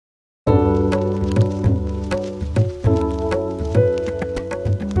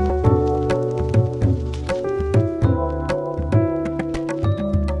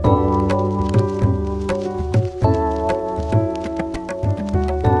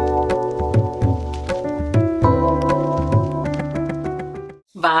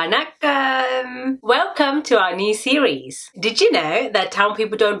welcome to our new series. Did you know that Tamil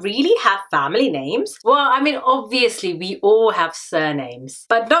people don't really have family names? Well, I mean, obviously we all have surnames,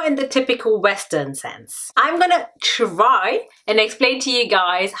 but not in the typical Western sense. I'm gonna try and explain to you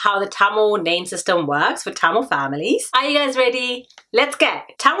guys how the Tamil name system works for Tamil families. Are you guys ready? Let's go.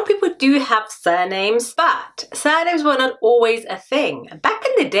 Tamil people do have surnames, but surnames were not always a thing. Back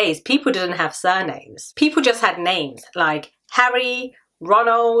in the days, people didn't have surnames. People just had names like Harry,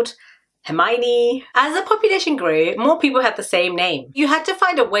 Ronald, Hermione. As the population grew, more people had the same name. You had to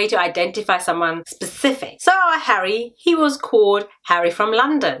find a way to identify someone specific. So our Harry, he was called Harry from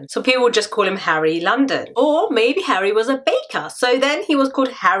London. So people would just call him Harry London. Or maybe Harry was a baker, so then he was called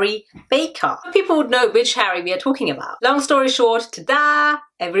Harry Baker. People would know which Harry we are talking about. Long story short, ta-da!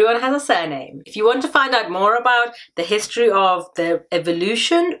 Everyone has a surname. If you want to find out more about the history of the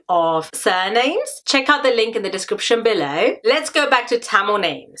evolution of surnames, check out the link in the description below. Let's go back to Tamil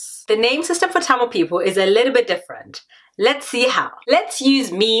names. The name system for Tamil people is a little bit different. Let's see how. Let's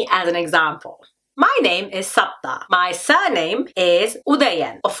use me as an example. My name is Sapta. My surname is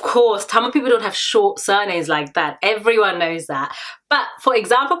Udayan. Of course, Tamil people don't have short surnames like that. Everyone knows that. But for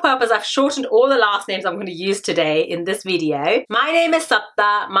example purpose, I've shortened all the last names I'm going to use today in this video. My name is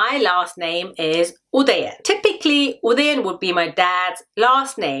Sapta. My last name is Udayan. Typically, Udayan would be my dad's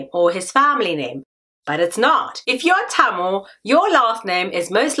last name or his family name. But it's not. If you're Tamil, your last name is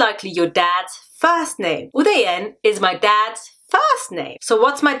most likely your dad's first name. Udayan is my dad's first name. So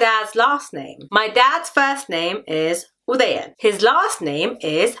what's my dad's last name? My dad's first name is Udayan. His last name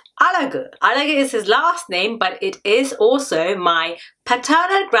is Alagu. Alagu is his last name, but it is also my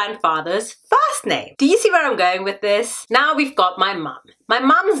paternal grandfather's first name. Do you see where I'm going with this? Now we've got my mum. My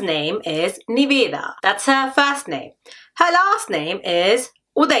mum's name is Niveda. That's her first name. Her last name is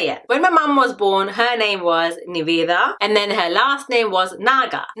Udayan. When my mum was born, her name was Niveda, and then her last name was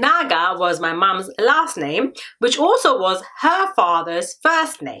Naga. Naga was my mum's last name, which also was her father's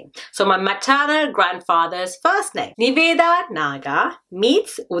first name. So my maternal grandfather's first name. Niveda Naga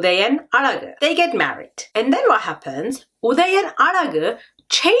meets Udayan Alagu. They get married. And then what happens? Udayan Alagu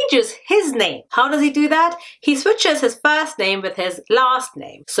changes his name. How does he do that? He switches his first name with his last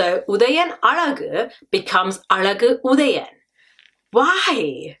name. So Udayan Alagu becomes Alagu Udayan.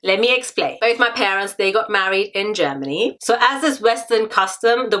 Why? Let me explain. Both my parents, they got married in Germany. So as this Western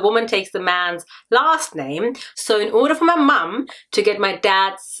custom, the woman takes the man's last name. So in order for my mum to get my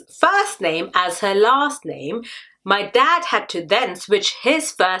dad's first name as her last name, my dad had to then switch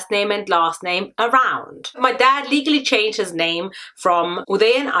his first name and last name around. My dad legally changed his name from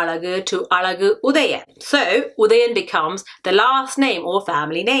Udayan Alagu to Alagu Udayan. So Udayan becomes the last name or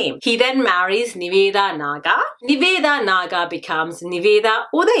family name. He then marries Niveda Naga. Niveda Naga becomes Niveda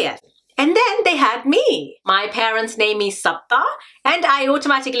Udayan. And then they had me. My parents name me Sapta, and I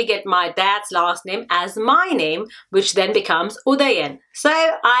automatically get my dad's last name as my name, which then becomes Udayan. So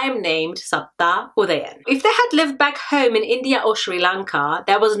I'm named Sapta Udayan. If they had lived back home in India or Sri Lanka,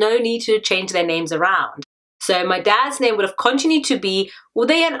 there was no need to change their names around. So my dad's name would have continued to be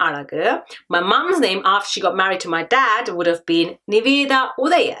Udayan Alagu. My mum's name after she got married to my dad would have been Niveda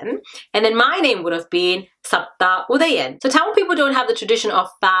Udayan. And then my name would have been Sapta Udayan. So Tamil people don't have the tradition of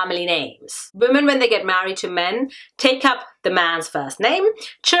family names. Women, when they get married to men, take up the man's first name.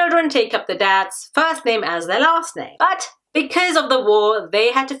 Children take up the dad's first name as their last name. But because of the war,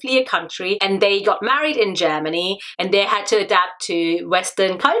 they had to flee a country and they got married in Germany and they had to adapt to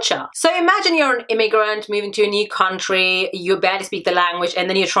Western culture. So imagine you're an immigrant moving to a new country, you barely speak the language, and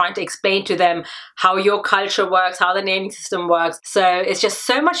then you're trying to explain to them how your culture works, how the naming system works. So it's just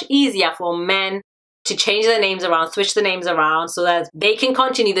so much easier for men to change their names around, switch the names around so that they can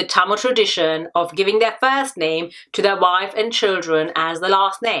continue the Tamil tradition of giving their first name to their wife and children as the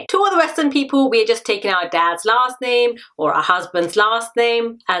last name. To all the Western people, we're just taking our dad's last name or our husband's last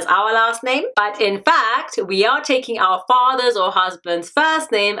name as our last name. But in fact, we are taking our father's or husband's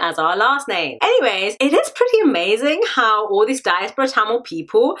first name as our last name. Anyways, it is pretty amazing how all these diaspora Tamil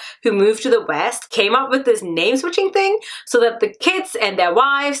people who moved to the West came up with this name switching thing so that the kids and their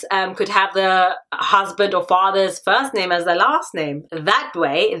wives could have the husband or father's first name as their last name. That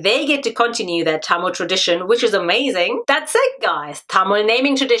way, they get to continue their Tamil tradition, which is amazing. That's it, guys. Tamil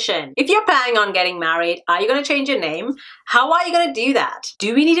naming tradition. If you're planning on getting married, are you going to change your name? How are you going to do that?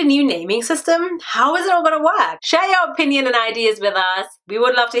 Do we need a new naming system? How is it all going to work? Share your opinion and ideas with us. We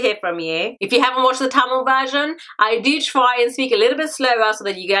would love to hear from you. If you haven't watched the Tamil version, I do try and speak a little bit slower so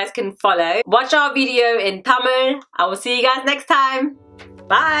that you guys can follow. Watch our video in Tamil. I will see you guys next time.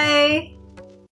 Bye!